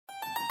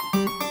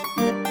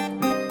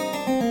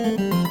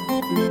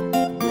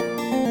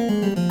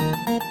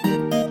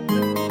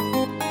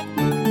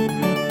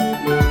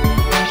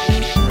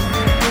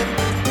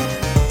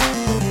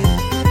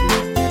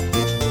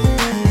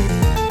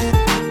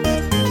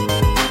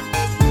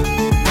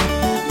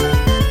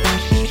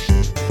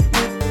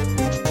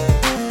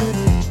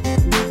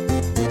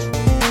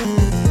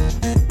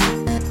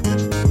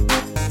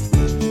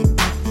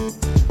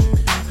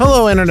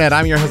Internet.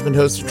 I'm your husband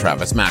host,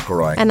 Travis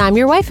McElroy. And I'm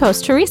your wife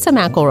host, Teresa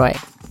McElroy.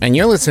 And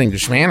you're listening to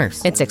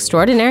Schmanners. It's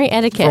extraordinary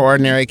etiquette. For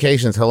ordinary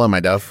occasions. Hello,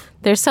 my dove.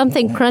 There's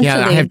something crunchily.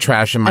 Yeah, I have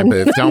trash in my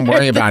booth. Don't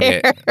worry about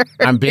it.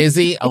 I'm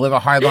busy. I live a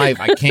hard life.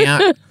 I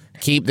can't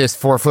keep this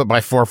 4 foot by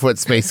 4 foot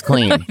space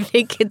clean. I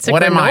think it's a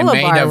What am I, granola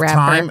made bar of wrapper.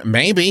 time?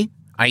 Maybe.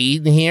 I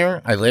eat in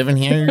here. I live in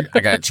here. I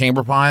got a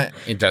chamber pot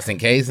just in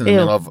case in the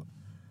middle of...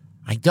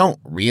 I don't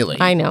really.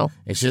 I know.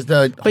 It's just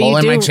a hole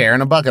in my chair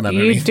and a bucket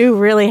underneath. You do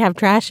really have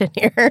trash in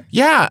here.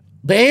 Yeah,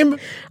 babe.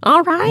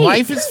 All right.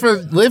 Life is for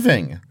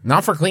living,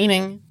 not for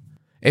cleaning.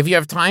 If you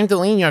have time to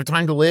lean, you have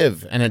time to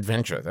live and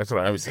adventure. That's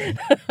what I was saying.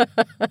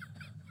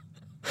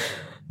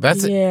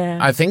 That's Yeah.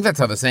 I think that's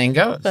how the saying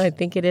goes. I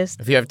think it is.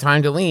 If you have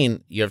time to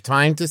lean, you have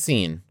time to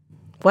scene.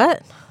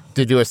 What?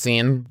 To do a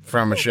scene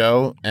from a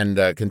show and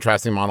a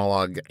contrasting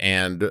monologue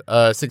and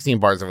 16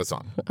 bars of a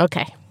song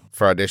Okay.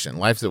 for audition.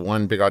 Life's a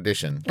one big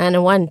audition. And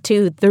a 1,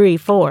 2, 3,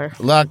 4.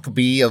 Luck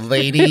be a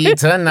lady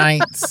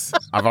tonight.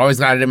 I've always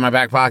got it in my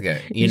back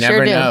pocket. You never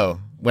sure do. know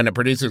when a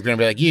producer's going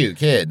to be like, you,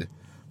 kid.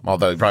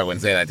 Although he probably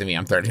wouldn't say that to me.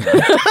 I'm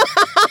 39.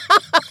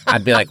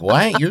 I'd be like,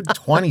 what? You're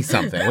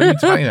 20-something. What are you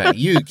talking about?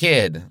 You,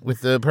 kid,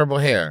 with the purple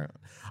hair.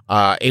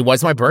 It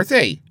was my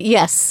birthday.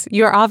 Yes.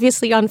 You're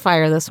obviously on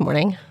fire this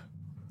morning.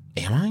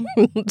 Am I?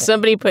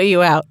 Somebody put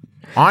you out.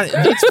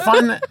 It's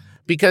fun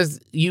because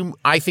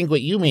I think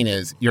what you mean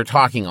is you're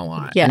talking a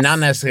lot. Yes. And not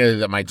necessarily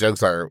that my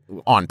jokes are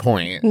on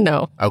point.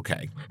 No.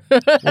 Okay.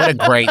 What a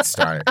great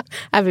start.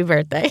 Happy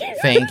birthday.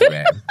 Thank you,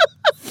 babe.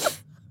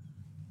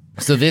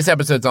 So this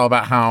episode's all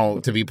about how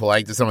to be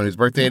polite to someone whose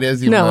birthday it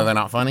is, even No, though they're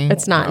not funny?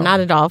 It's not. No. Not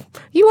at all.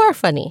 You are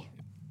funny.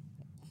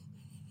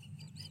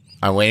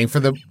 I'm waiting for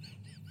the...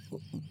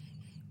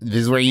 This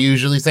is where you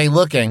usually say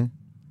looking.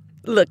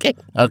 Looking.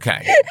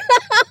 Okay.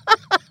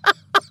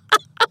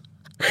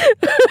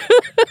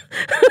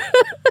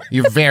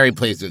 You're very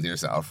pleased with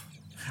yourself.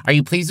 Are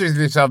you pleased with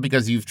yourself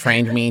because you've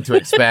trained me to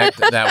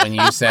expect that when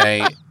you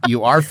say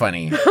you are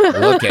funny,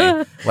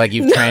 looking, like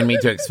you've trained me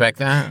to expect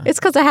that? It's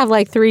because I have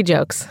like 3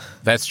 jokes.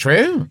 That's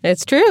true.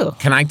 It's true.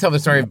 Can I tell the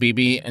story of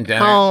BB and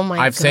dinner? Oh, my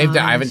I've saved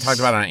it. I haven't gosh. talked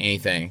about it on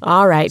anything.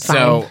 All right, fine.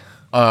 So,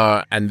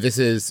 and this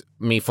is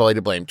me fully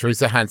to blame.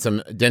 Teresa had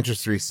some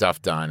dentistry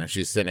stuff done, and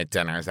she's sitting at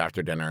dinners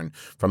after dinner, and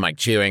from like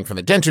chewing from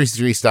the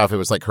dentistry stuff, it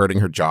was like hurting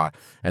her jaw.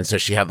 And so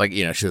she had like,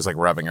 she was like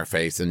rubbing her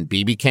face, and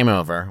BB came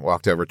over,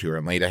 walked over to her,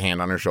 and laid a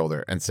hand on her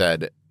shoulder and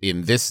said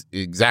in this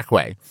exact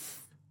way,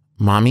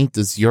 "Mommy,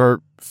 does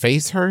your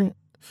face hurt?"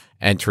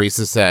 And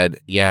Teresa said,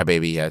 "Yeah,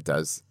 baby, yeah, it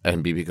does."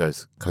 And BB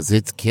goes, "'Cause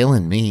it's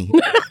killing me."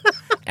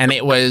 And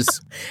it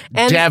was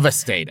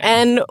devastating.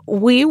 And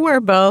we were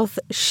both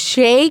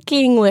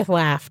shaking with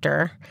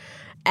laughter.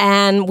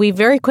 And we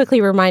very quickly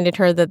reminded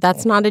her that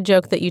that's not a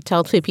joke that you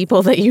tell to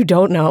people that you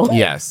don't know.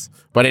 Yes.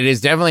 But it is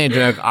definitely a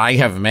joke I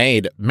have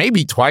made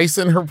maybe twice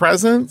in her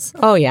presence.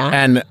 Oh, yeah.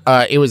 And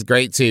it was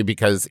great, too,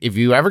 because if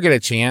you ever get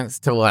a chance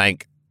to,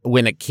 like,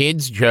 when a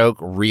kid's joke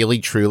really,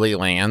 truly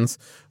lands,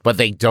 but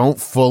they don't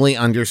fully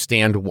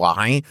understand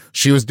why,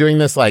 she was doing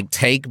this, like,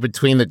 take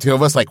between the two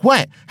of us, like,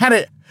 what? How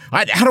do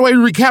I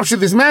recapture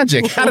this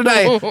magic?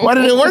 Why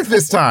did it work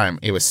this time?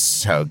 It was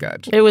so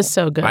good. It was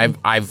so good.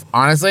 I've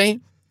honestly...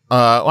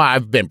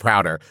 I've been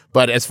prouder,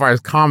 but as far as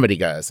comedy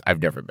goes,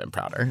 I've never been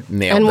prouder.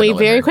 And we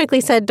very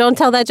quickly said, don't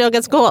tell that joke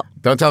at school.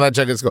 Don't tell that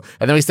joke at school.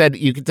 And then we said,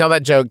 you can tell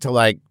that joke to,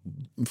 like,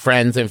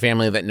 friends and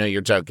family that know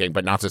you're joking,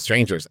 but not to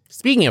strangers.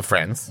 Speaking of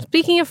friends.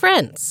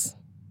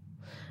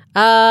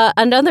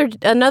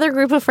 Another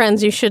group of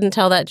friends you shouldn't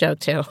tell that joke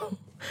to.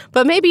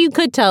 But maybe you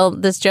could tell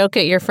this joke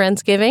at your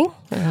Friendsgiving.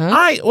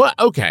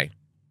 Okay.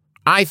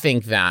 I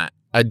think that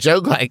a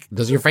joke like,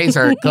 does your face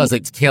hurt because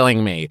it's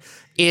killing me,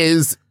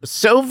 is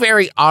so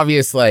very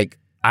obvious, like,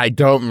 I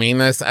don't mean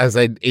this as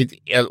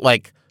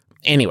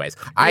anyways.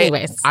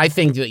 I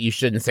think that you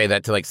shouldn't say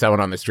that to, like, someone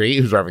on the street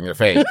who's rubbing their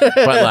face.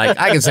 But, like,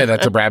 I can say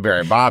that to Bradbury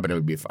and Bob and it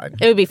would be fine.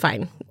 It would be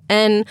fine.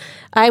 And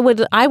I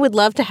would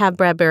love to have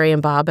Bradbury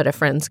and Bob at a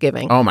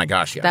Friendsgiving. Oh my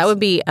gosh, yes. That would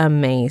be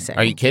amazing.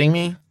 Are you kidding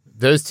me?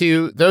 Those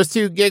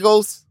two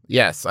giggles?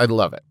 Yes, I'd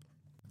love it.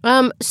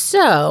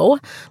 So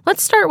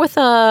let's start with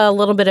a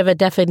little bit of a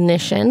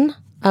definition.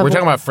 We're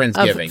talking about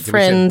Friendsgiving.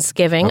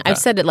 Friendsgiving. Okay. I've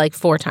said it like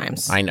 4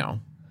 times. I know.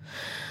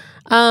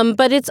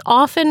 But it's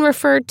often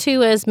referred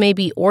to as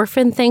maybe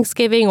orphan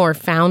Thanksgiving or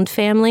found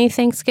family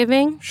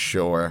Thanksgiving.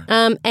 Sure.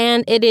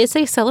 And it is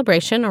a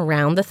celebration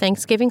around the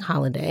Thanksgiving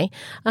holiday.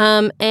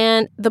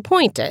 And the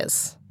point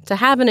is to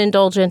have an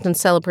indulgent and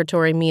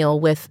celebratory meal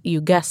with,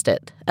 you guessed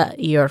it,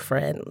 your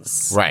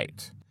friends.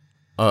 Right.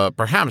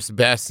 Perhaps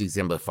best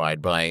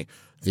exemplified by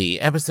the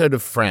episode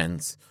of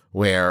Friends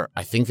where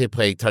I think they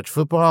play touch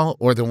football,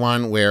 or the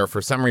one where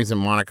for some reason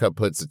Monica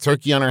puts a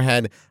turkey on her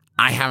head.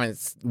 I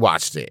haven't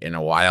watched it in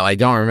a while. I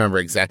don't remember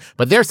exactly.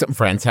 But there's some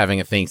Friends having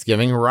a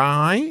Thanksgiving,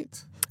 right?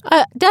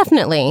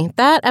 Definitely.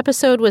 That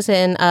episode was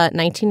in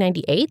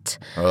 1998.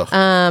 Ugh,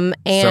 and,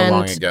 so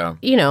long ago.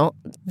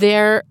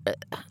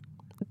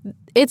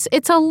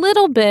 It's a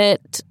little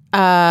bit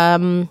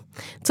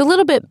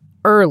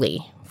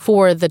early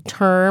for the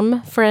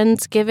term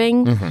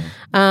Friendsgiving.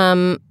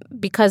 Mm-hmm.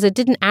 because it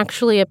didn't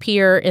actually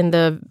appear in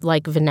the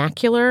like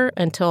vernacular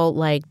until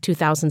like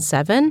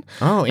 2007.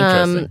 Oh,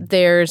 interesting.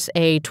 There's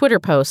a Twitter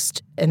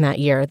post in that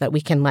year that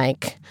we can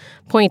like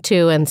point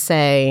to and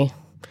say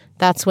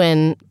that's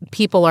when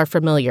people are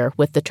familiar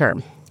with the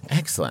term.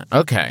 Excellent.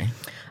 Okay.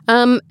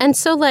 And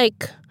so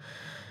like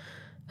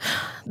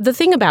the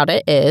thing about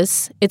it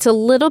is it's a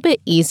little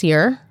bit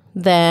easier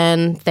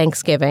than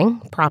Thanksgiving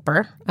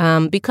proper,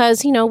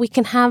 because we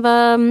can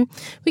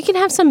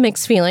have some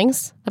mixed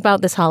feelings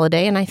about this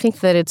holiday, and I think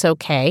that it's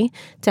okay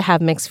to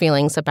have mixed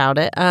feelings about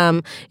it.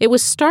 It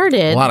was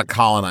started a lot of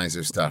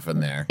colonizer stuff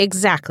in there.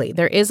 Exactly,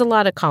 there is a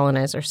lot of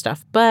colonizer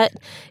stuff, but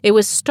it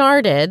was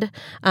started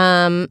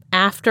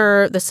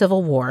after the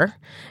Civil War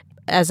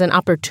as an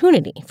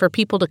opportunity for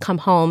people to come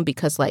home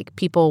because, like,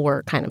 people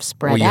were kind of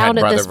spread out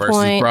at this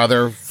point.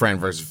 Brother versus brother, friend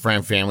versus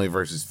friend, family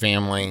versus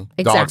family,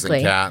 dogs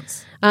and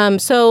cats.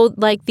 So,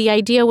 like, the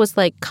idea was,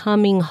 like,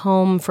 coming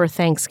home for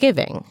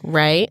Thanksgiving,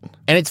 right?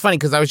 And it's funny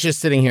because I was just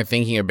sitting here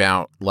thinking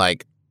about,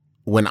 like,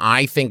 when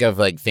I think of,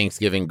 like,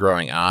 Thanksgiving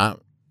growing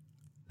up,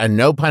 and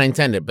no pun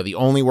intended, but the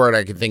only word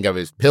I can think of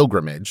is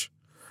pilgrimage.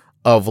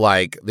 Of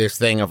like this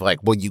thing of like,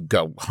 well, you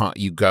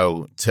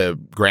go to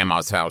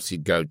grandma's house, you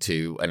go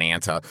to an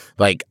aunt's house.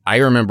 Like I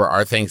remember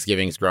our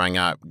Thanksgivings growing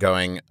up,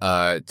 going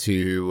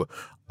to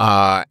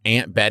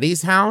Aunt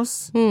Betty's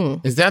house.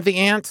 Is that the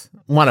aunt?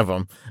 One of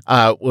them,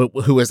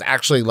 who was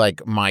actually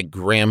like my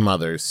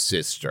grandmother's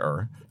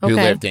sister, who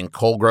lived in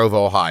Coal Grove,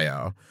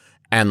 Ohio,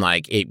 and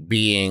like it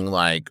being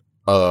like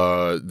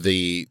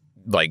the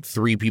like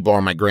three people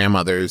on my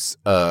grandmother's,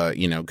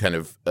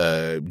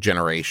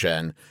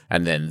 generation,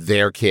 and then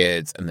their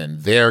kids, and then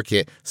their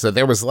kid. So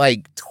there was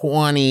like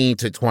 20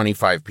 to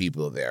 25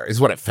 people there is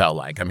what it felt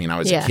like. I mean, I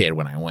was a kid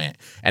when I went,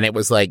 and it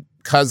was like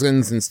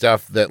cousins and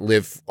stuff that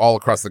live all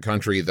across the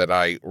country that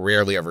I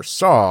rarely ever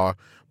saw,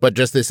 but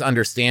just this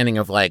understanding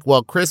of like,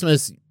 well,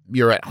 Christmas,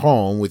 you're at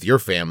home with your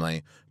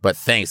family, but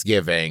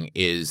Thanksgiving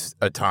is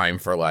a time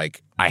for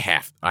like, I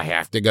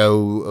have to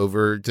go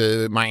over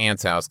to my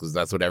aunt's house because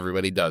that's what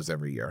everybody does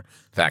every year.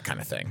 That kind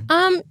of thing.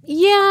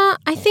 Yeah,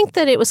 I think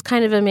that it was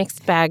kind of a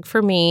mixed bag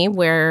for me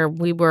where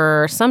we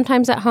were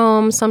sometimes at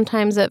home,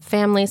 sometimes at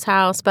family's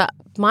house. But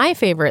my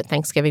favorite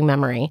Thanksgiving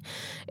memory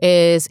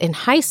is in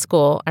high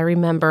school. I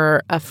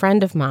remember a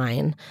friend of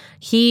mine,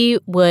 he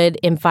would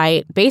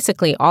invite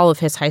basically all of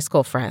his high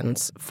school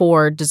friends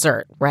for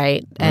dessert,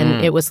 right?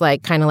 And it was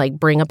like kind of like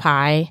bring a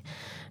pie.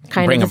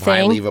 Bring a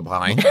pie, leave a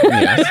pie.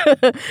 Yes.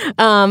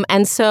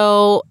 And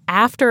so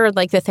after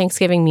like the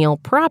Thanksgiving meal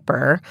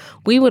proper,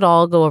 we would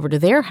all go over to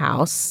their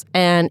house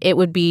and it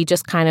would be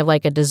just kind of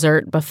like a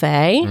dessert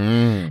buffet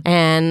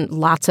and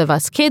lots of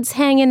us kids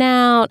hanging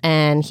out.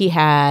 And he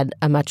had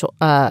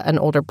an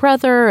older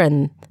brother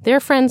and their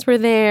friends were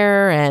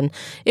there. And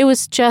it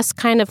was just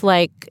kind of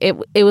like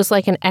it was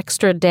like an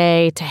extra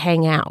day to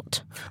hang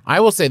out.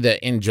 I will say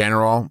that in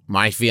general,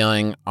 my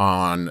feeling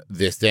on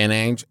this day and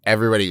age,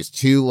 everybody's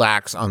too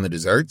lax on the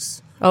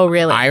desserts. Oh,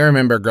 really? I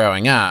remember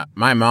growing up,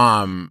 my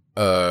mom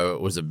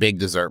was a big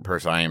dessert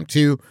person. I am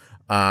too.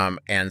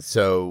 And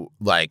so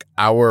like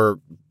our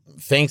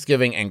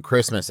Thanksgiving and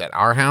Christmas at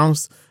our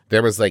house,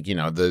 there was like,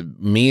 the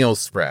meal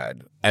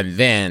spread. And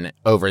then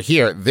over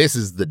here, this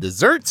is the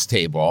desserts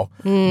table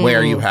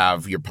where you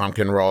have your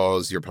pumpkin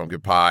rolls, your pumpkin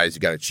pies,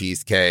 you got a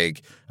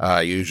cheesecake,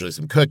 usually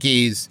some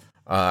cookies.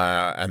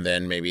 And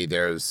then maybe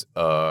there's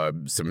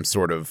some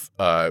sort of,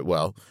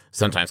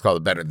 sometimes called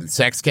it better than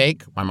sex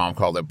cake. My mom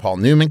called it Paul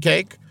Newman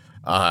cake,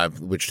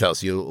 which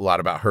tells you a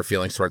lot about her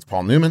feelings towards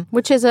Paul Newman.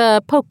 Which is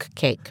a poke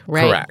cake,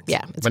 right? Correct.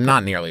 Yeah. But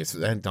not nearly.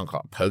 Don't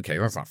call it poke cake.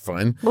 That's not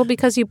fun. Well,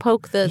 because you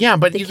poke the Yeah,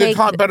 but the you cake could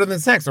call it better than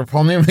sex or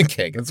Paul Newman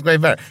cake. It's way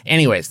better.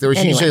 Anyways, there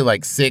was usually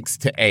like 6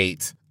 to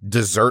 8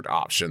 dessert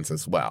options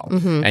as well.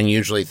 And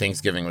usually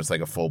Thanksgiving was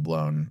like a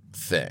full-blown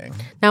thing.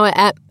 Now,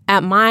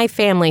 at my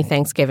family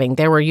Thanksgiving,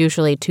 there were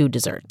usually 2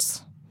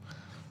 desserts.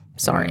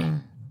 Sorry.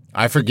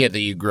 I forget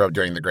that you grew up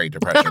during the Great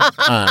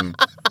Depression.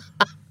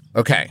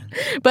 Okay.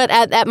 But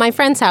at my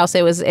friend's house,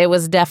 it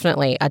was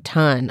definitely a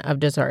ton of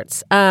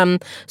desserts.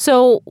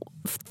 So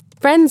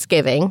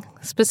Friendsgiving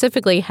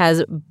specifically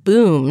has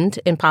boomed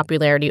in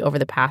popularity over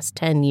the past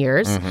 10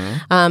 years.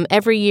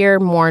 Every year,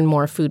 more and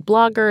more food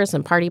bloggers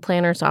and party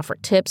planners offer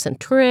tips and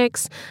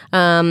tricks.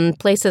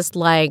 Places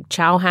like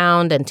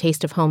Chowhound and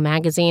Taste of Home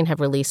magazine have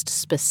released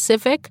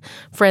specific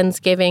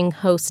Friendsgiving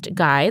host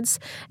guides.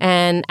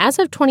 And as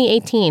of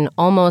 2018,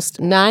 almost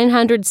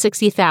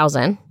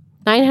 960,000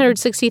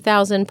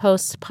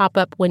 posts pop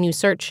up when you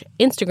search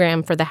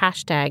Instagram for the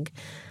hashtag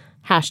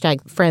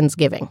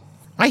Friendsgiving.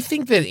 I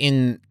think that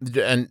and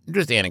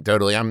just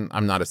anecdotally,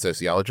 I'm not a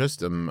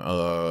sociologist. I'm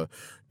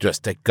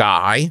just a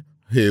guy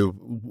who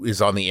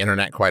is on the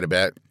internet quite a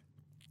bit.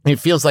 It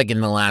feels like in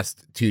the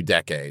last 2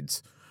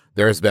 decades,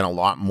 there has been a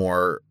lot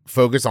more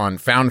focus on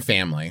found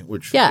family,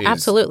 which is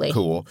absolutely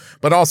cool.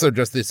 But also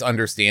just this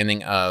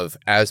understanding of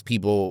as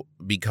people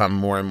become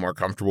more and more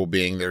comfortable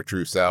being their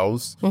true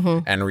selves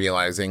and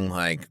realizing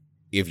like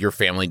if your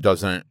family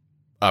doesn't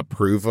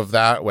approve of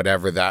that,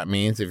 whatever that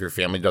means, if your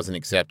family doesn't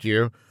accept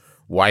you,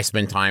 why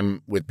spend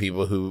time with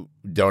people who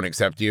don't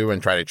accept you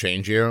and try to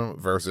change you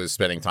versus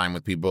spending time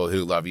with people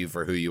who love you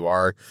for who you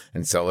are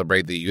and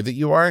celebrate the you that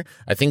you are?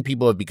 I think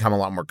people have become a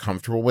lot more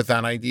comfortable with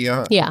that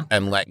idea. Yeah.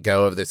 And let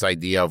go of this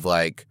idea of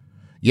like,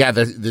 yeah,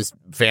 this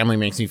family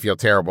makes me feel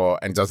terrible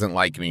and doesn't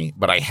like me,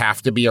 but I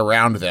have to be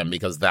around them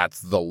because that's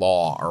the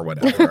law or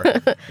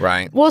whatever,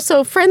 right? Well,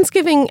 so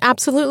Friendsgiving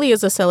absolutely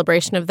is a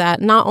celebration of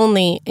that, not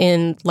only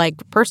in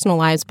like personal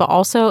lives, but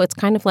also it's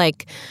kind of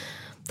like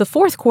the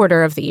fourth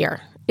quarter of the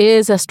year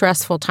is a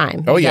stressful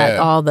time. Oh, you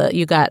yeah.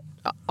 You got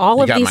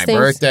all of these things. You got my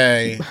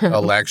birthday,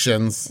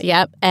 elections.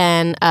 Yep.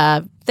 And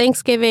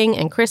Thanksgiving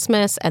and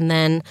Christmas. And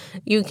then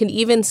you can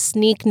even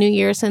sneak New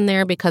Year's in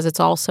there because it's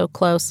all so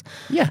close.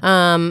 Yeah.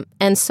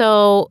 And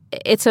so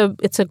it's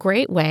a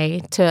great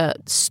way to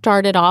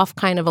start it off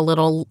kind of a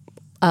little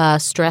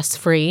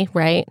stress-free,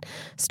 right?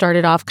 Start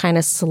it off kind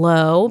of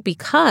slow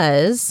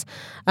because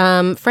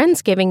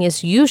Friendsgiving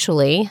is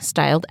usually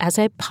styled as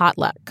a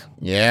potluck.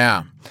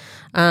 Yeah.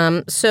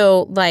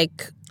 So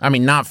like... I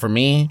mean, not for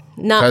me.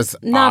 Not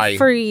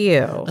for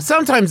you.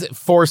 Sometimes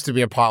forced to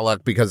be a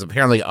potluck because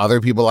apparently other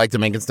people like to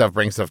make stuff,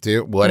 bring stuff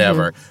too.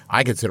 Whatever.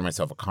 I consider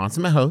myself a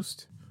consummate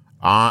host.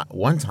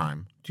 One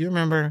time, do you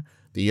remember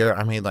the year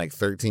I made like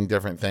 13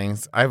 different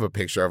things? I have a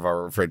picture of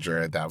our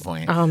refrigerator at that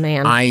point. Oh,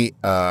 man. I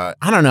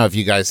don't know if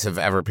you guys have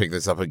ever picked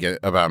this up again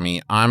about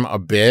me. I'm a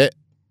bit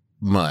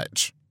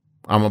much.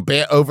 I'm a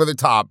bit over the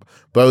top,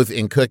 both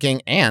in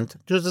cooking and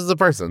just as a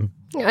person.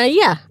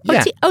 Yeah.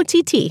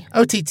 OTT.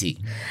 OTT.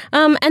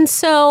 And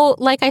so,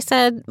 like I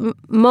said,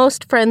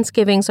 most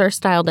Friendsgivings are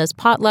styled as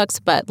potlucks,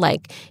 but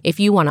like if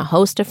you want to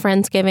host a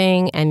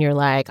Friendsgiving and you're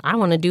like, I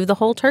want to do the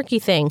whole turkey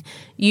thing,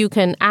 you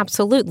can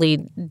absolutely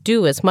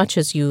do as much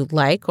as you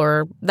like,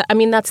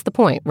 that's the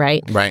point,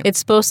 right? Right. It's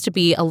supposed to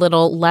be a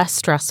little less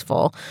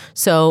stressful.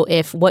 So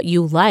if what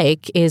you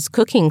like is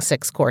cooking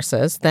 6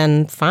 courses,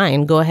 then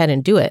fine, go ahead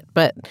and do it.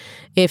 But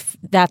if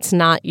that's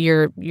not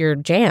your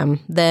jam,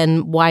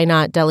 then why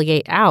not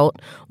delegate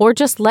out or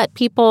just let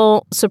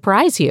people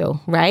surprise you,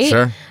 right?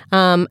 Sure.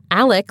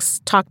 Alex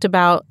talked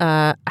about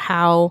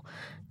how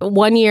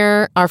one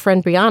year our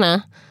friend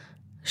Brianna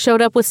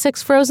showed up with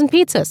 6 frozen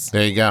pizzas.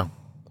 There you go.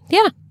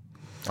 Yeah.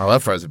 I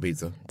love frozen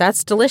pizza.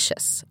 That's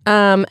delicious.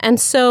 And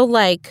so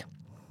like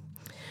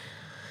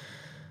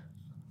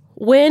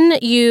when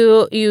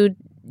you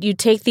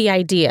take the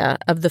idea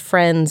of the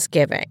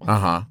Friendsgiving,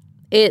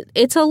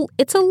 It's a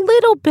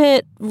little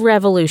bit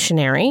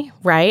revolutionary,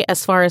 right?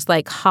 As far as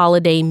like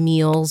holiday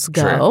meals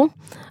go.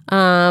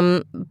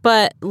 Sure.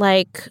 But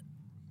like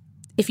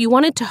if you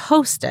wanted to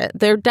host it,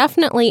 there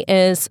definitely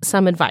is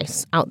some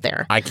advice out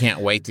there. I can't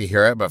wait to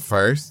hear it. But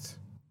first,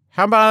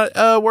 how about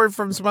a word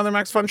from some other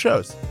Max Fun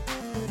shows?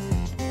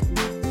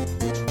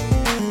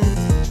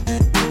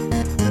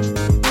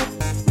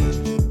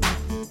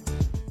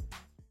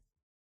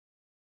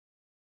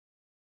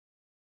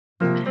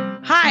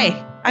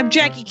 Hi, I'm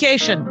Jackie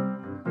Cation.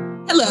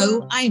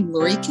 Hello, I'm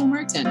Lori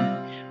Kilmerton.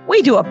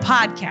 We do a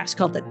podcast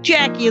called The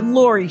Jackie and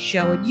Lori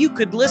Show, and you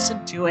could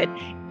listen to it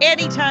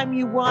anytime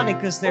you want it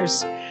because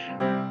there's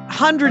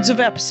hundreds of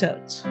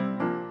episodes.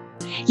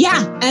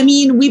 Yeah, I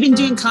mean, we've been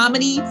doing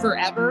comedy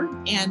forever,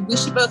 and we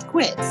should both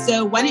quit.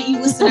 So why don't you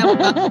listen out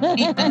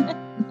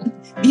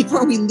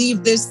before we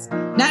leave this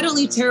not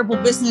only terrible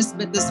business,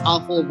 but this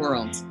awful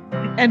world.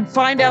 And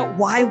find out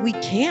why we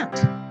can't.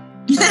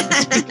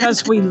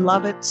 Because we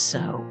love it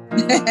so.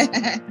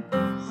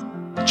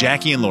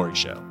 Jackie and Lori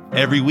Show,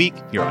 every week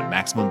here on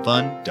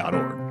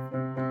MaximumFun.org.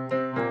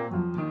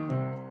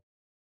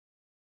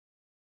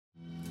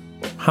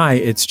 Hi,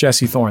 it's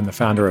Jesse Thorne, the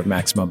founder of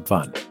Maximum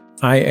Fun.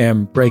 I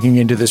am breaking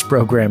into this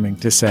programming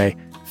to say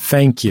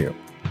thank you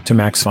to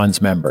Max Fun's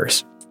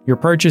members. Your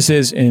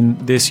purchases in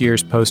this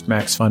year's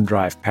post-Max Fun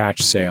Drive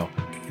patch sale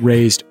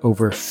raised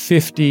over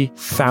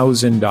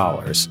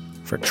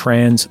 $50,000 for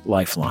Trans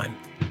Lifeline.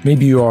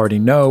 Maybe you already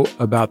know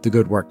about the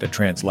good work that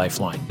Trans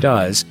Lifeline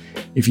does.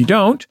 If you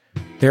don't,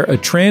 they're a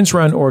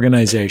trans-run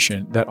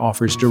organization that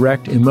offers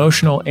direct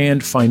emotional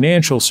and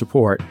financial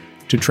support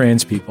to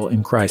trans people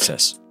in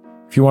crisis.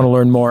 If you want to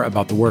learn more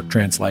about the work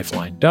Trans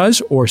Lifeline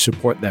does or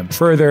support them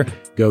further,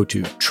 go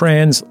to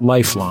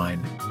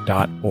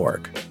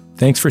translifeline.org.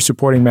 Thanks for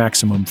supporting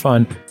Maximum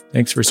Fun.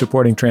 Thanks for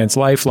supporting Trans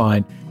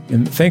Lifeline.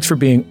 And thanks for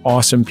being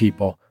awesome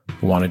people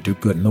who want to do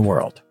good in the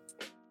world.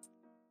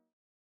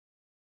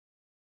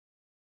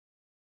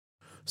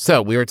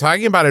 So we were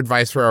talking about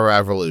advice for a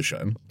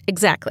revolution.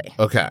 Exactly.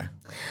 Okay.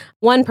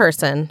 One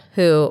person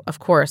who, of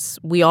course,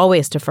 we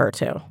always defer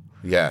to.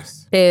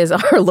 Yes. Is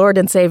our Lord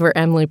and Savior,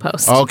 Emily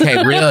Post.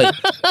 Okay, really?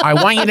 I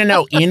want you to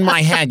know, in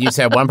my head, you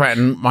said one part,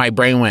 and my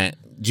brain went,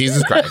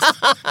 Jesus Christ.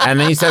 And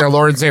then you said our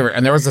Lord and Savior.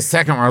 And there was a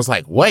second where I was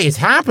like, wait, it's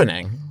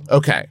happening.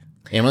 Okay.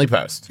 Emily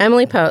Post.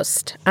 Emily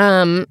Post.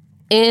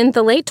 In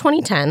the late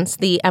 2010s,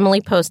 the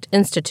Emily Post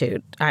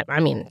Institute,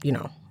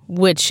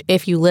 which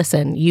if you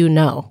listen,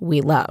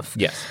 we love.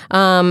 Yes.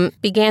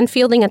 Began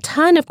fielding a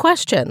ton of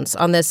questions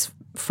on this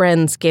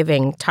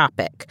Friendsgiving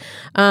topic.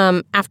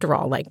 After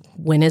all, like,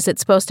 when is it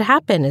supposed to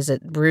happen? Is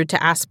it rude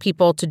to ask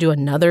people to do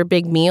another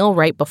big meal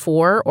right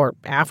before or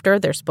after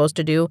they're supposed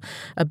to do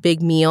a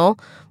big meal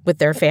with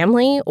their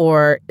family?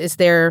 Or is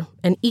there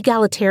an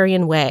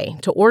egalitarian way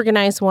to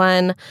organize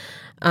one?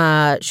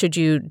 Should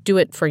you do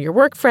it for your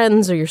work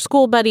friends or your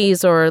school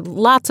buddies? Or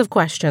lots of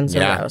questions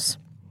arose.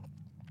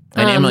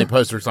 And Emily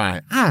Post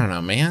responded, I don't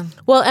know, man.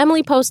 Well,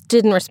 Emily Post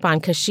didn't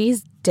respond because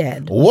she's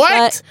dead. What?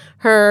 But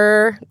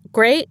her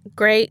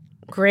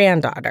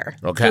great-great-granddaughter,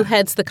 who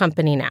heads the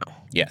company now,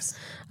 yes,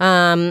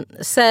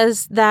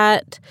 says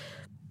that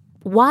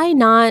why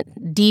not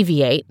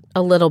deviate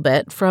a little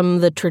bit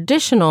from the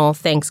traditional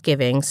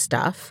Thanksgiving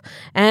stuff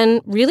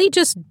and really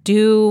just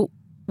do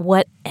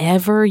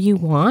whatever you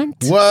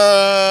want?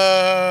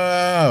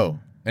 Whoa!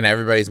 And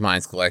everybody's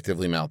minds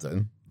collectively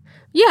melted.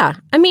 Yeah,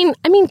 I mean,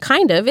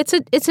 kind of.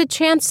 It's a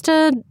chance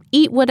to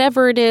eat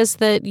whatever it is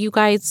that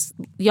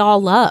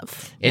y'all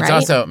love. It's right?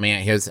 also,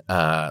 man, here's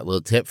a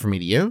little tip from me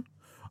to you.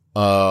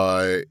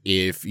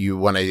 If you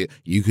want to,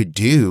 you could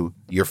do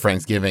your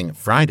Friendsgiving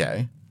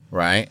Friday,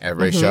 right?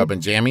 Everybody show up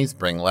in jammies,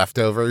 bring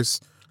leftovers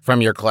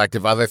from your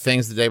collective other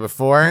things the day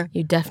before.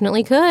 You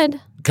definitely could.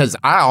 Because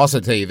I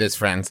also tell you this,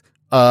 friends.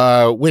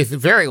 With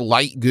very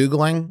light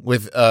Googling,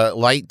 with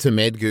light to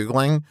mid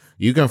Googling,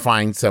 you can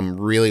find some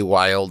really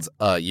wild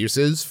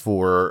uses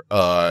for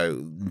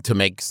to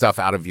make stuff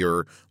out of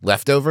your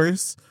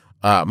leftovers.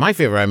 My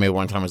favorite I made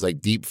one time was like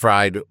deep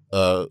fried,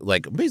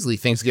 like basically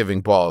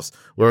Thanksgiving balls,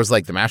 where it was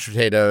like the mashed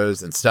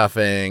potatoes and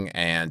stuffing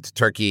and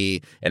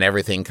turkey and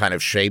everything kind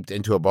of shaped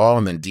into a ball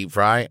and then deep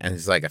fry. And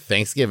it's like a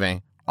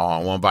Thanksgiving. Oh,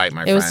 one bite,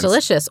 my friends. It was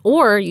delicious.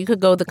 Or you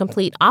could go the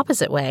complete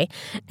opposite way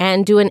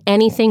and do an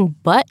anything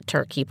but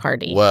turkey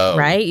party. Whoa.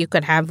 Right? You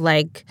could have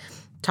like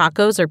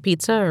tacos or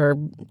pizza or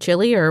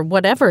chili or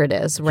whatever it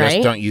is, right?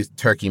 Just don't use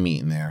turkey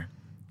meat in there,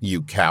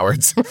 you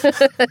cowards.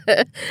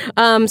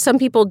 Some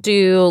people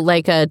do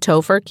like a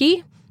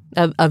tofurkey,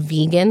 a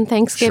vegan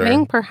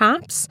Thanksgiving,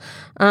 perhaps.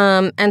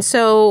 And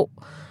so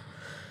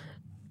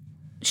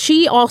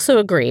she also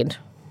agreed.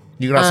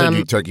 You can also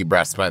do turkey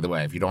breasts, by the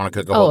way. If you don't want to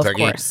cook a whole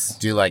turkey, course.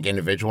 do like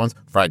individual ones.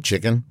 Fried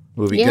chicken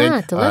would be good.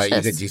 Yeah, delicious.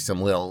 You could do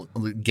some little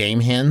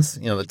game hens,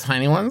 the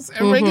tiny ones.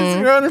 Everybody gets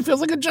to go and it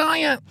feels like a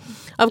giant.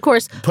 Of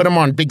course. Put them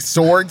on big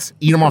swords,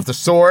 eat them off the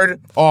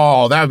sword.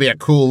 Oh, that would be a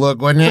cool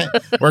look, wouldn't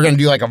it? We're going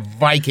to do like a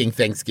Viking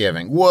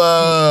Thanksgiving.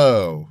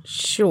 Whoa.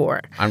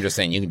 Sure. I'm just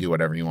saying you can do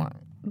whatever you want.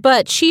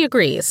 But she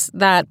agrees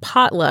that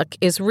potluck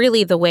is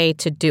really the way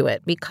to do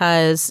it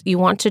because you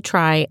want to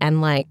try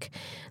and like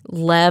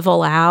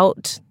level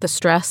out the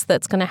stress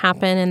that's going to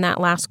happen in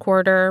that last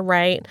quarter,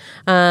 right?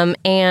 And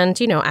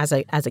as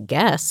a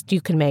guest,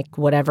 you can make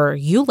whatever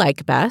you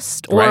like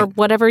best or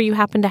whatever you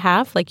happen to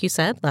have, like you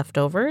said,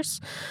 leftovers.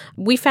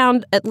 We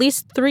found at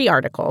least 3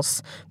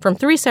 articles from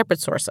 3 separate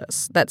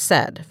sources that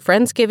said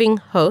Friendsgiving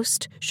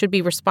host should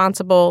be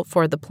responsible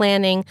for the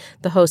planning,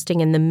 the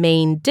hosting, and the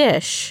main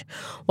dish,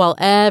 while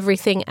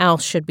everything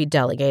else should be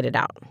delegated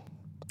out.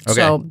 Okay.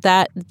 So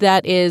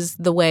that is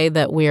the way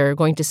that we're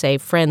going to say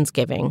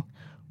Friendsgiving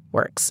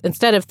works.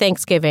 Instead of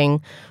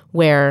Thanksgiving,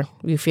 where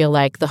you feel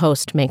like the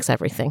host makes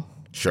everything.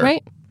 Sure.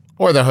 Right?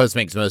 Or the host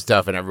makes most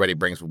stuff and everybody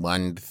brings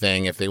one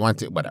thing if they want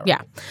to, whatever.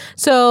 Yeah.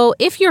 So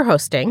if you're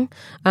hosting,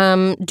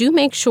 do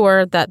make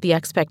sure that the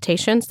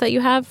expectations that you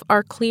have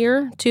are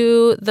clear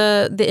to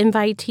the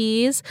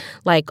invitees.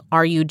 Like,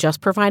 are you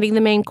just providing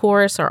the main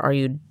course or are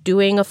you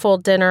doing a full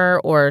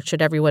dinner or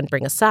should everyone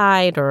bring a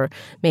side or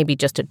maybe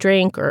just a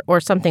drink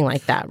or something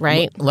like that,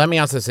 right? Let me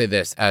also say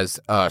this as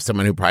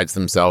someone who prides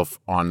themselves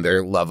on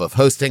their love of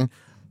hosting.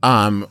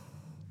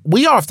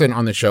 We often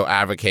on the show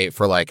advocate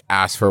for like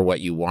ask for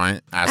what you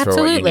want, ask for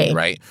what you need,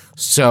 right?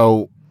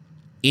 So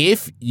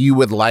if you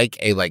would like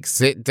a like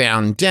sit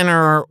down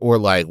dinner or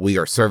like we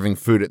are serving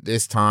food at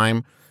this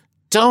time,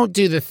 don't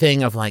do the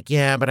thing of like,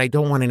 yeah, but I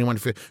don't want anyone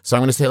to. So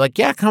I'm going to say like,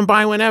 yeah, come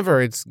by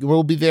whenever.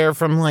 We'll be there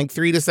from like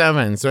 3 to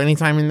 7. So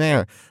anytime in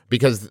there,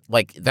 because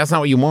like that's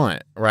not what you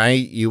want,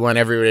 right? You want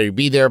everybody to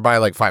be there by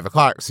like 5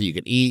 o'clock so you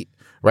can eat,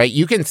 right?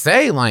 You can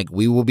say like,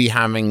 we will be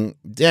having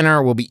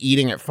dinner. We'll be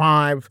eating at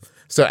 5.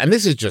 So, and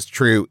this is just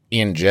true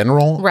in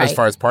general as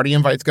far as party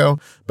invites go.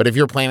 But if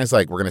your plan is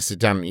like, we're going to sit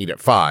down and eat at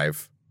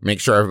 5, make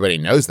sure everybody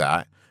knows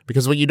that.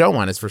 Because what you don't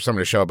want is for someone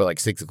to show up at like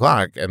 6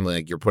 o'clock and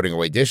like you're putting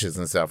away dishes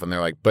and stuff. And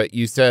they're like, but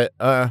you said,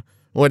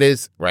 what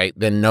is, right?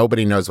 Then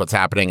nobody knows what's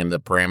happening and the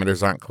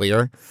parameters aren't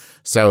clear.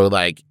 So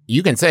like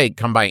you can say,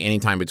 come by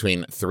anytime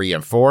between 3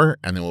 and 4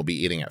 and then we'll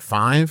be eating at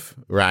 5,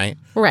 right?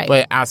 Right.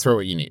 But ask for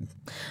what you need.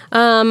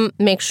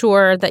 Make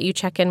sure that you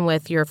check in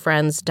with your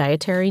friend's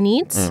dietary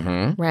needs,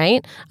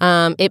 right?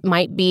 It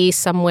might be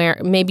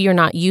somewhere, maybe you're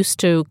not used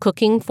to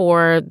cooking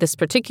for this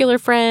particular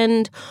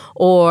friend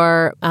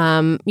or,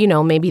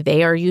 maybe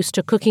they are used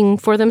to cooking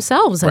for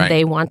themselves and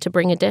they want to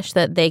bring a dish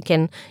that they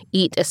can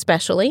eat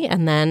especially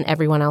and then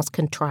everyone else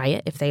can try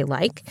it if they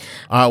like.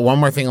 One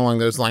more thing along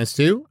those lines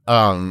too.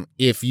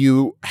 If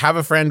you have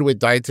a friend with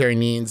dietary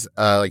needs,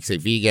 like say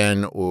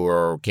vegan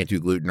or can't do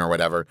gluten or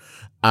whatever,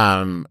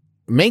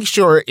 make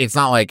sure it's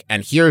not like,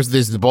 and here's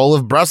this bowl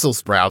of Brussels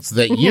sprouts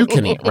that you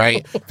can eat,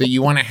 right? That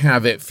you want to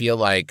have it feel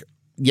like,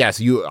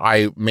 yes,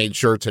 I made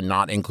sure to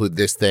not include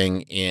this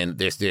thing in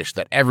this dish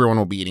that everyone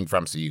will be eating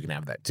from, so you can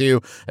have that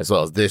too, as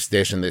well as this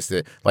dish and this,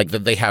 like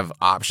that they have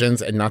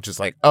options and not just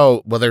like,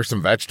 oh, well, there's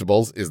some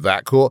vegetables. Is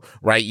that cool?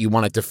 Right? You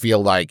want it to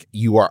feel like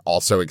you are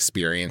also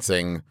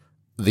experiencing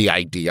the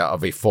idea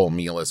of a full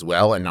meal as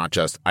well, and not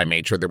just, I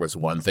made sure there was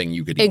one thing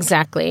you could eat.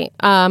 Exactly.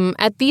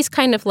 At these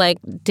kind of like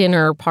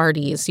dinner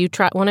parties, you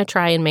want to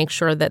try and make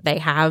sure that they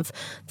have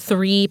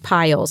 3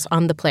 piles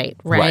on the plate,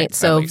 right?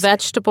 So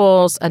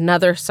vegetables,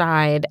 another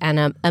side,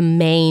 and a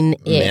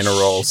main-ish.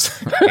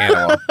 Minerals.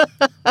 Animal.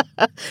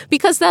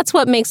 Because that's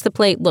what makes the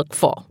plate look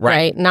full,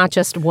 right? Not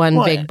just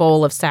one big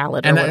bowl of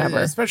salad or whatever.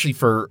 Especially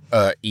for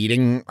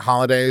eating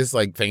holidays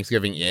like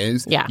Thanksgiving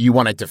is, yeah. You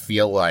want it to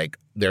feel like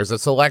there's a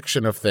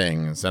selection of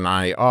things, and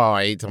I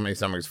ate till my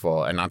stomach's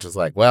full, and not just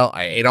like, well,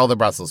 I ate all the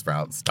Brussels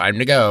sprouts. Time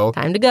to go.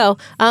 Time to go.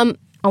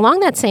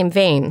 Along that same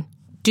vein,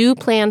 do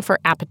plan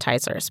for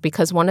appetizers,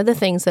 because one of the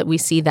things that we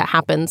see that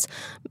happens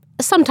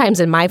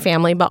sometimes in my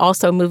family, but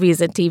also movies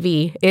and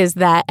TV, is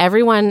that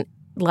everyone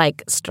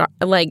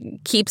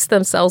keeps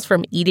themselves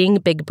from eating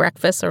big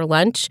breakfast or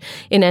lunch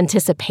in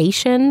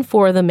anticipation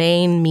for the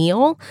main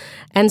meal.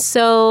 And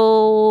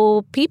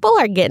so people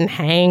are getting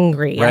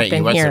hangry up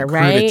in here,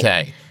 right?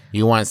 Crudité.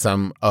 You want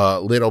some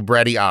little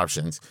bready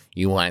options.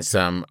 You want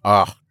some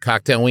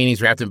cocktail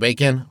weenies wrapped in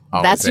bacon.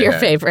 That's your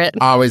favorite.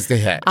 Always the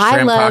hit.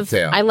 Shrimp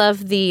cocktail. I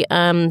love the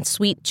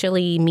sweet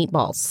chili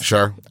meatballs.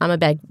 Sure. I'm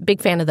a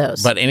big fan of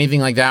those. But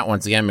anything like that,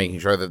 once again, making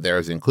sure that there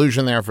is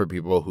inclusion there for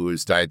people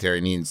whose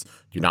dietary needs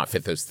do not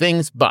fit those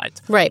things.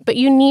 Right. But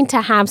you need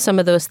to have some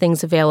of those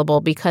things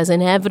available, because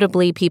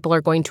inevitably people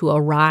are going to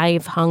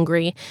arrive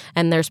hungry,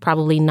 and there's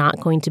probably not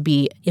going to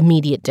be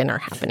immediate dinner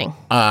happening.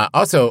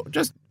 Also,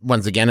 just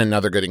once again,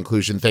 another good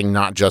inclusion thing,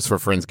 not just for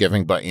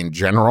Friendsgiving, but in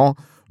general.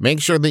 Make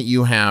sure that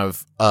you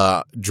have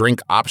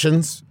drink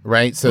options,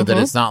 right? So that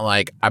it's not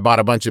like, I bought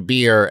a bunch of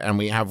beer and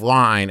we have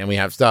wine and we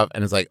have stuff,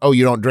 and it's like, oh,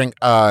 you don't drink,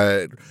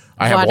 I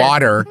have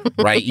water,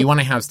 right? You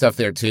want to have stuff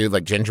there too.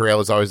 Like ginger ale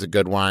is always a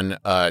good one.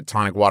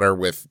 Tonic water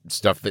with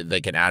stuff that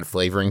they can add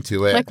flavoring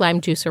to it. Like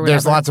lime juice or whatever.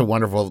 There's lots of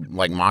wonderful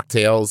like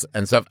mocktails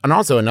and stuff. And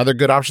also another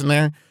good option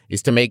there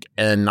is to make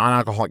a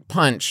non-alcoholic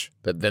punch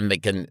that then they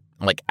can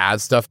like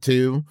add stuff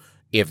to.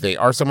 If they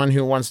are someone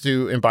who wants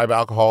to imbibe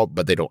alcohol,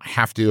 but they don't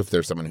have to if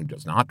they're someone who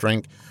does not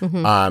drink.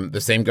 The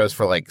same goes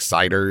for like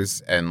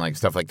ciders and like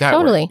stuff like that.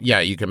 Totally.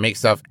 Where, you can make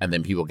stuff and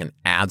then people can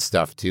add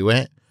stuff to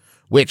it.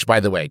 Which,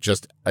 by the way,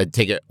 just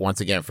take it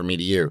once again from me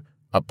to you.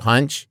 A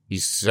punch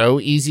is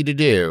so easy to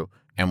do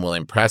and will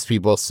impress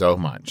people so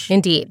much.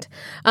 Indeed.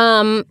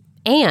 And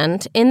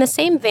in the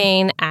same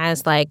vein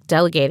as like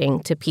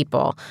delegating to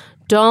people,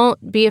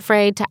 don't be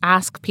afraid to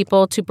ask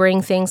people to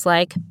bring things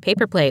like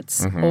paper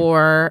plates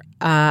or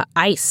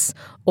ice,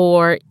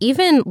 or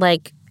even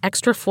like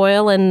extra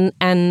foil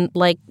and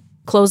like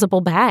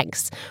closable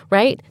bags,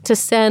 right? To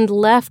send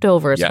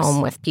leftovers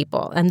home with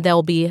people, and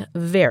they'll be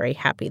very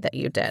happy that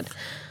you did.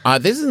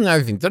 This is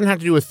another thing. It doesn't have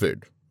to do with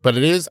food, but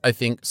it is, I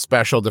think,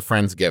 special to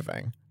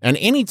Friendsgiving. And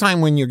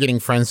anytime when you're getting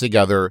friends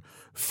together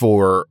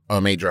for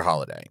a major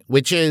holiday,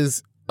 which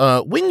is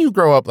when you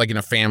grow up like in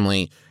a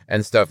family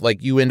and stuff,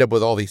 like you end up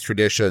with all these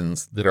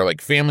traditions that are like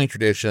family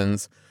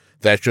traditions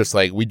that's just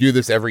like, we do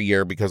this every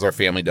year because our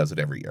family does it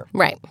every year.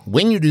 Right.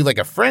 When you do like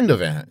a friend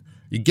event,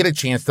 you get a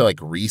chance to like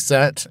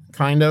reset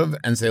kind of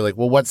and say like,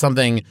 well, what's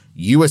something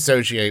you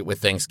associate with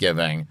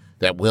Thanksgiving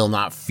that will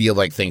not feel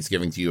like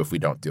Thanksgiving to you if we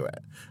don't do it,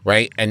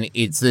 right? And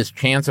it's this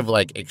chance of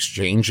like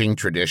exchanging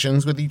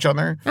traditions with each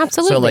other.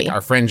 Absolutely. So like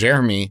our friend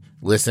Jeremy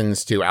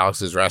listens to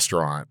Alex's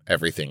Restaurant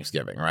every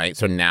Thanksgiving, right?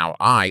 So now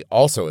I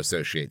also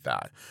associate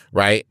that,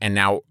 right? And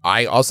now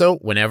I also,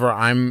 whenever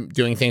I'm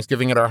doing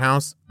Thanksgiving at our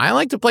house, I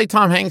like to play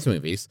Tom Hanks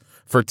movies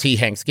for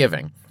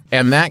Thanksgiving.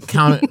 And that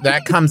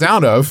comes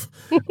out of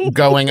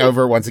going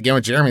over once again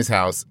with Jeremy's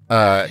house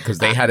because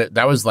they had it.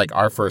 That was like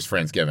our first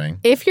Friendsgiving.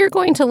 If you're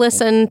going to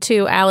listen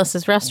to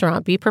Alice's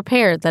Restaurant, be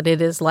prepared that it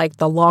is like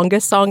the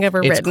longest song ever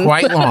written. It's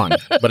quite long,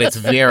 but it's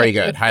very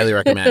good. Highly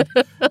recommend.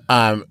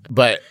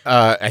 But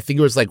I think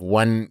it was like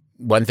one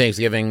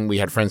Thanksgiving we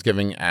had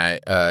Friendsgiving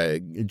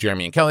at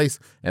Jeremy and Kelly's,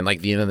 and like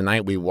the end of the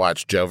night we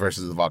watched Joe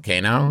versus the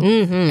Volcano,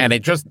 and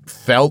it just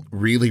felt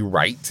really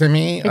right to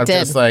me.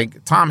 Just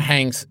like Tom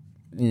Hanks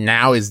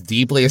now is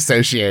deeply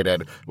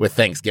associated with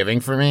Thanksgiving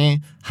for me.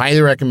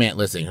 Highly recommend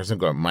listening. Here's some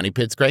good. Money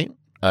Pit's great.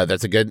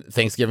 That's a good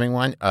Thanksgiving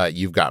one.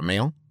 You've Got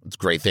Mail. It's a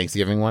great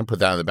Thanksgiving one. Put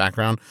that in the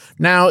background.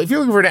 Now, if you're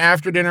looking for an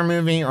after-dinner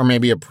movie or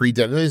maybe a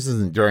pre-dinner, this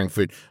isn't during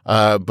food,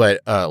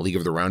 but League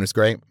of Their Own is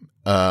great.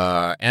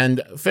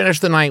 And finish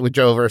the night with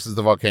Joe versus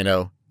the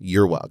Volcano.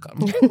 You're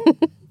welcome.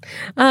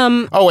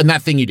 And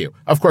that thing you do.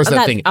 Of course,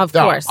 that thing. Of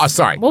course.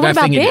 Sorry. Well, what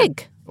about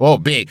Big? Oh,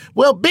 big.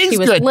 Well, big's He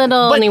was good.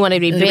 little but and he wanted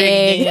to be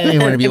big. He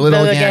wanted to be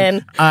little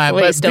again. Well,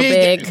 But he's still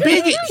big.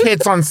 Big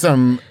hits on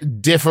some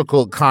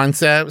difficult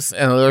concepts,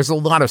 and there's a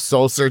lot of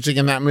soul searching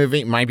in that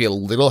movie. It might be a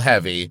little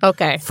heavy.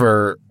 Okay.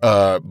 For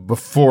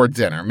before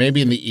dinner,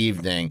 maybe in the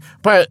evening.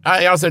 But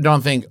I also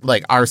don't think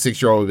like our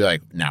 6-year-old would be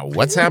like, now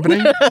what's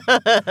happening?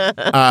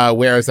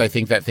 Whereas I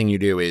think that thing you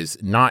do is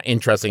not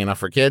interesting enough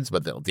for kids,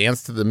 but they'll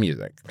dance to the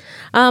music.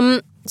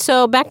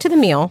 So back to the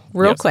meal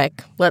real Yes.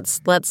 quick.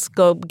 Let's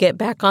go get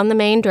back on the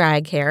main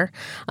drag here.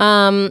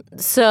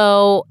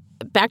 So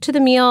back to the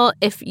meal.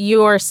 If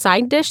your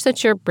side dish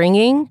that you're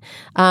bringing,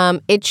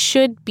 it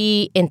should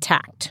be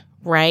intact,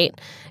 right?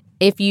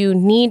 If you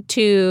need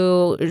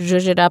to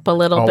zhuzh it up a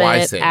little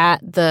bit at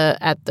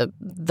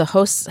the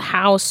host's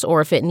house,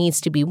 or if it needs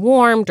to be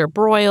warmed or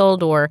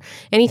broiled or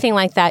anything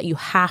like that, you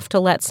have to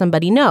let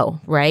somebody know,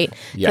 right?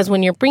 Because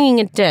when you're bringing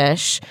a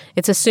dish,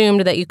 it's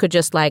assumed that you could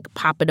just like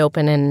pop it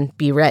open and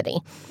be ready.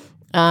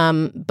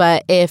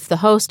 But if the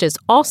host is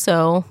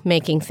also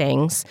making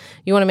things,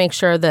 you want to make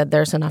sure that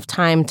there's enough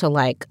time to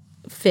like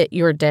fit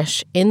your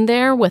dish in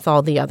there with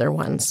all the other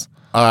ones.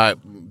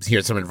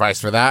 Here's some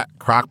advice for that.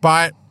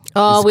 Crock-pot.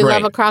 Oh, we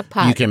love great. a crock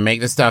pot. You can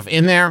make the stuff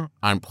in there,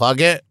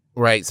 unplug it,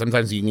 right?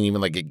 Sometimes you can even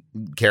like get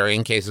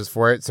carrying cases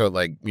for it. So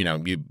like,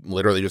 you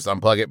literally just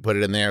unplug it, put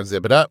it in there,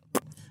 zip it up,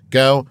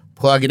 go,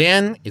 plug it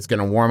in. It's going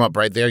to warm up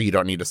right there. You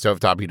don't need a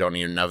stovetop. You don't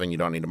need an oven. You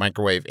don't need a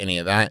microwave, any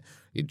of that.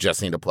 You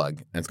just need a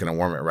plug, and it's going to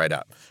warm it right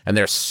up. And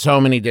there's so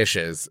many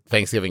dishes,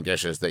 Thanksgiving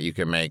dishes, that you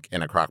can make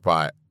in a crock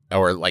pot,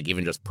 or like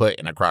even just put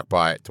in a crock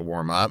pot to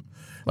warm up.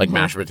 Like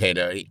mashed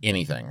potato,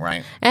 anything,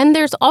 right? And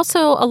there's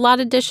also a lot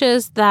of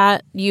dishes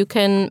that you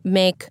can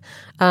make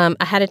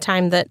ahead of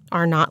time that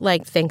are not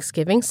like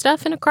Thanksgiving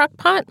stuff in a crock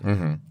pot.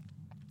 Mm-hmm.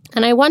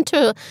 And I want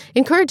to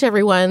encourage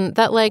everyone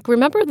that, like,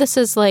 remember this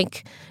is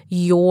like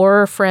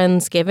your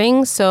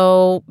Friendsgiving,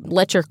 so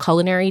let your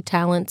culinary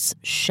talents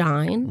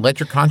shine. Let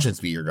your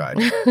conscience be your guide.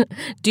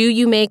 Do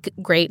you make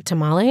great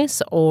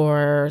tamales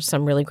or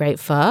some really great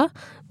pho?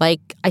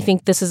 Like, I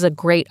think this is a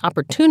great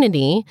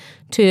opportunity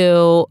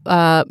to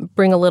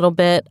bring a little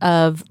bit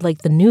of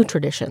like the new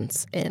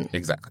traditions in.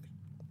 Exactly.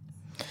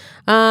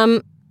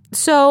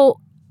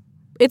 So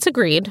it's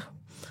agreed.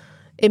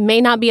 It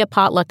may not be a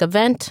potluck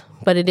event,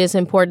 but it is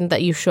important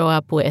that you show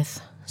up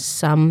with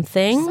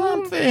something.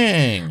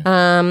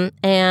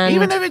 And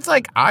even if it's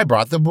like, I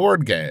brought the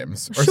board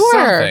games or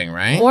sure, something,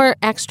 right? Or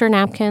extra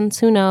napkins,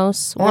 who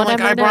knows? Or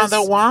whatever like, I brought is.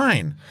 the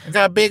wine. I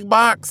got a big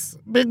box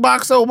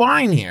of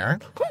wine here.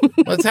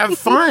 Let's have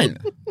fun,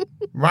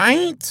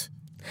 right?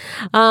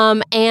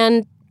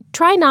 And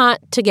try not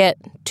to get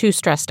too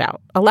stressed out.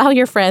 Allow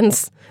your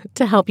friends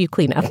to help you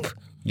clean up.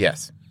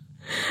 Yes.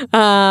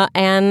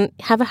 And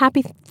have a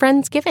happy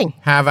Friendsgiving.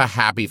 Have a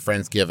happy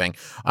Friendsgiving.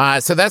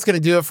 So that's going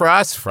to do it for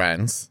us,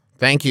 friends.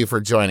 Thank you for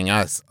joining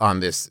us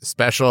on this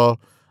special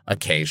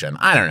occasion.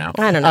 I don't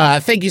know.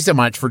 Thank you so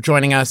much for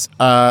joining us.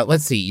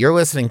 Let's see. You're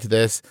listening to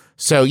this.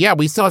 So, yeah,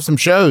 we still have some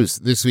shows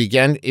this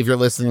weekend. If you're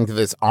listening to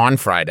this on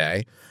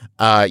Friday,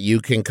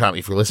 you can come.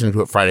 If you're listening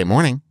to it Friday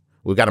morning,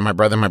 we've got My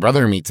Brother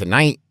and Me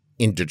tonight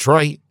in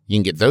Detroit. You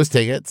can get those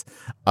tickets.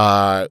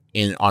 On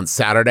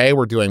Saturday,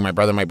 we're doing My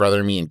Brother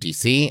and Me in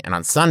D.C. And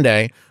on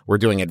Sunday, we're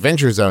doing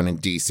Adventure Zone in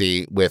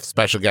D.C. with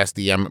special guest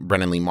DM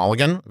Brennan Lee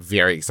Mulligan.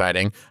 Very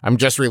exciting. I'm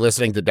just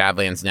re-listening to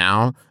Dadlands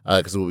now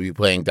because we'll be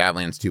playing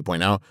Dadlands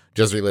 2.0.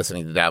 Just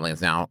re-listening to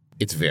Dadlands now.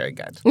 It's very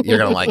good. You're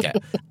going to like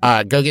it.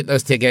 Go get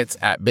those tickets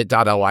at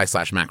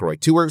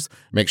bit.ly/McElroy Tours.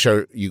 Make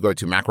sure you go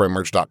to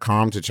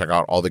McElroymerch.com to check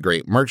out all the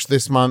great merch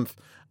this month.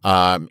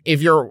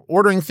 If you're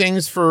ordering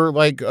things for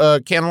like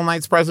candle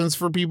nights presents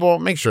for people,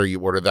 make sure you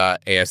order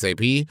that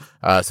ASAP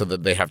so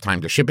that they have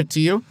time to ship it to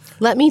you.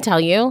 Let me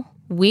tell you,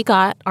 we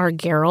got our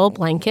Garrel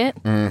blanket,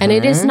 and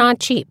it is not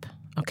cheap,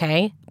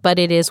 okay? But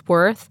it is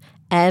worth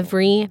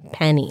every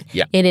penny.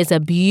 Yeah. It is a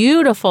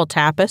beautiful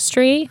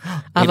tapestry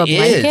of a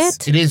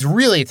blanket. It is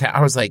really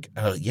I was like,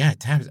 oh, yeah,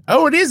 tapestry.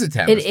 Oh, it is a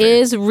tapestry. It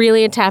is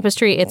really a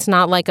tapestry. It's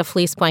not like a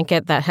fleece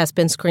blanket that has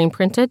been screen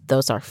printed.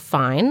 Those are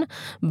fine.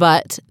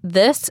 But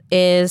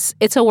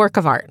it's a work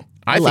of art.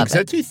 I think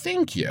so too.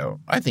 Thank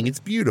you. I think it's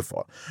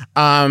beautiful.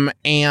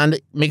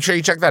 And make sure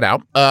you check that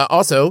out.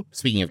 Also,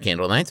 speaking of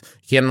Candle Nights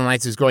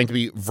is going to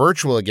be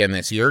virtual again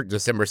this year,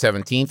 December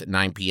 17th,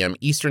 9 p.m.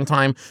 Eastern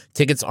Time.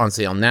 Tickets on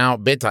sale now,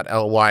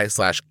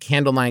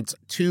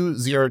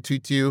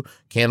 bit.ly/candlenights2022,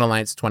 Candle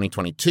Nights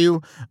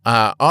 2022.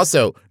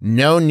 Also,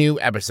 no new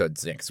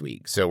episodes next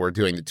week. So we're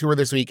doing the tour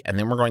this week, and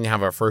then we're going to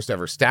have our first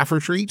ever staff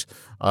retreat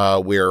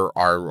where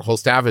our whole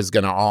staff is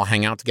going to all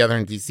hang out together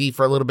in D.C.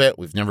 for a little bit.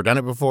 We've never done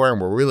it before,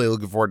 and we're really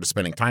looking forward to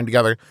spending time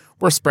together.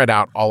 We're spread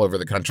out all over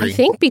the country. I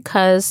think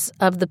because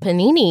of the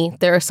panini,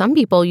 there are some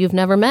people you've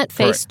never met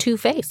face to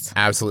face.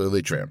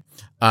 Absolutely true.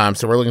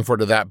 So we're looking forward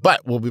to that.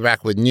 But we'll be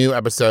back with new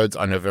episodes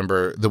on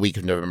the week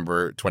of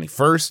November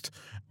 21st.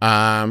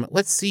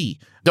 Let's see.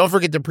 Don't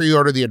forget to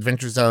pre-order the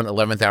Adventure Zone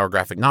 11th Hour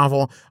graphic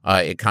novel.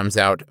 It comes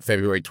out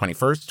February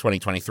 21st,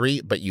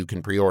 2023, but you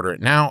can pre-order it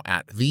now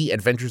at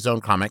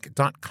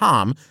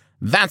theadventurezonecomic.com.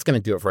 That's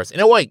going to do it for us.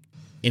 And wait,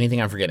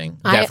 Anything I'm forgetting?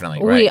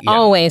 Definitely, right? We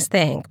always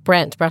thank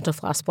Brent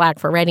Brentelfloss Black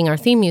for writing our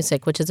theme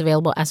music, which is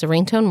available as a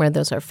ringtone where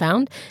those are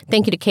found.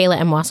 Thank you to Kayla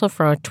M. Wassel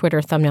for our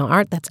Twitter thumbnail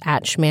art. That's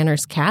at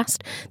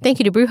SchmannersCast. Thank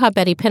you to Bruja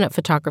Betty Pinup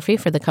Photography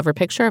for the cover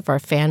picture of our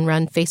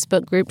fan-run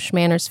Facebook group,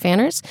 Schmanners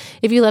Fanners.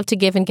 If you love to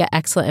give and get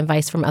excellent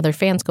advice from other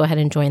fans, go ahead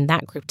and join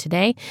that group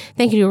today.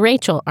 Thank you to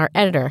Rachel, our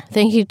editor.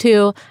 Thank you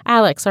to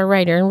Alex, our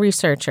writer and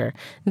researcher.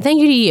 And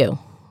thank you to you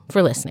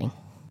for listening.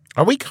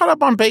 Are we caught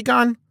up on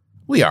Bacon?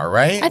 We are,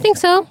 right? I think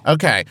so.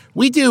 Okay.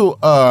 We do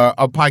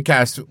a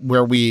podcast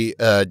where we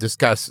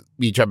discuss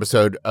each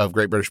episode of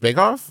Great British Bake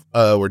Off.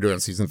 We're doing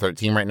season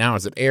 13 right now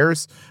as it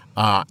airs.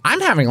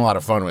 I'm having a lot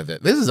of fun with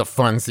it. This is a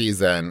fun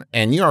season,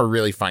 and you are a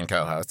really fun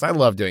co-host. I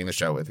love doing the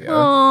show with you.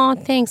 Oh,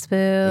 thanks,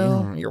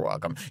 Boo. You're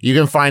welcome. You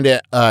can find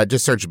it,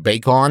 just search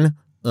Bacon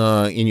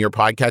in your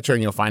podcatcher,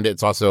 and you'll find it.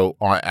 It's also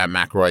at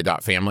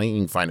McElroy.family. You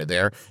can find it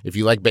there. If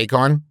you like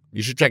Bacon,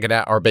 you should check it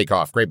out, or Bake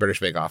Off, Great British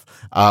Bake Off.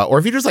 Or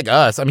if you're just like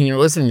us, I mean, you're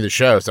listening to the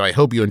show, so I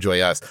hope you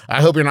enjoy us.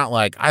 I hope you're not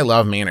like, I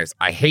love Manners.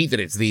 I hate that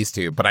it's these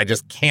two, but I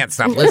just can't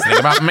stop listening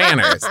about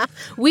Manners.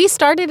 We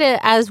started it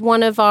as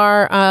one of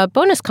our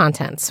bonus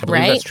contents,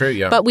 right? That's true,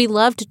 yeah. But we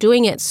loved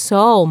doing it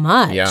so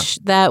much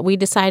that we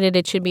decided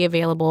it should be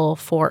available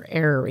for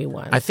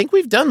everyone. I think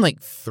we've done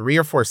like 3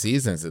 or 4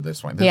 seasons at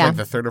this point. This is like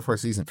the 3rd or 4th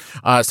season.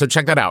 So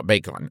check that out,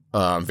 Bacon.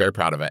 I'm very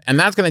proud of it. And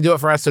that's going to do it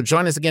for us, so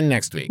join us again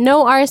next week.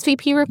 No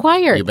RSVP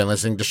required. You've been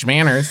listening to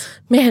Schmanners.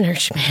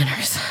 Manners.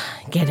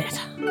 Get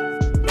it.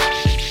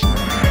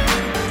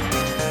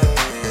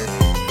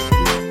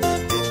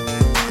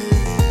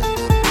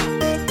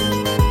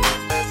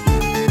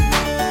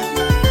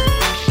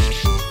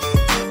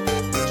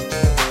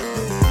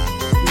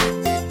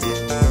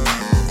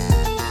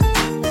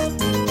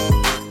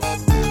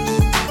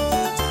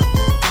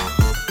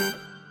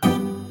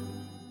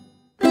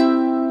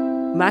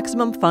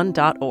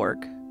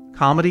 MaximumFun.org.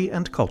 Comedy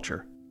and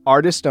culture.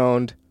 Artist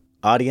owned.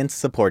 Audience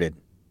supported.